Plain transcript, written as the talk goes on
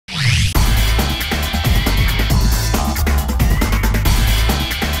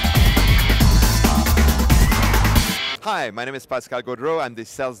Hi, my name is Pascal Gaudreau. I'm the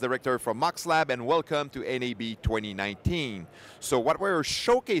sales director from MuxLab, and welcome to NAB 2019. So what we're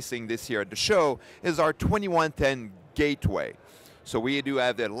showcasing this year at the show is our 2110 gateway. So we do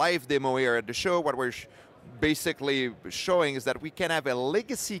have the live demo here at the show. What we're basically showing is that we can have a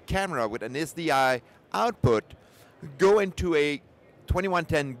legacy camera with an SDI output go into a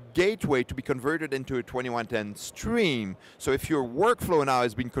 2110 gateway to be converted into a 2110 stream. So if your workflow now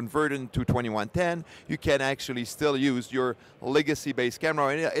has been converted into 2110, you can actually still use your legacy-based camera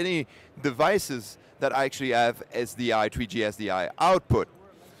or any devices that actually have SDI, 3G SDI output.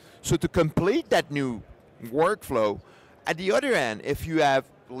 So to complete that new workflow, at the other end, if you have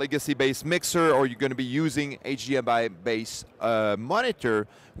legacy-based mixer or you're going to be using HDMI-based monitor,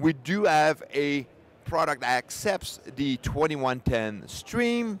 we do have a product that accepts the 2110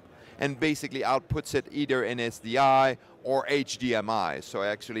 stream and basically outputs it either in SDI or HDMI. So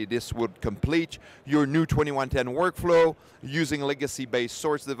actually this would complete your new 2110 workflow using legacy-based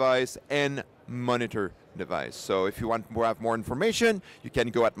source device and monitor device. So if you want to have more information, you can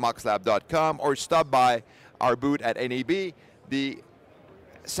go at muxlab.com or stop by our booth at NAB, the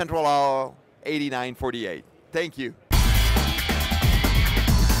Central Aisle 8948. Thank you.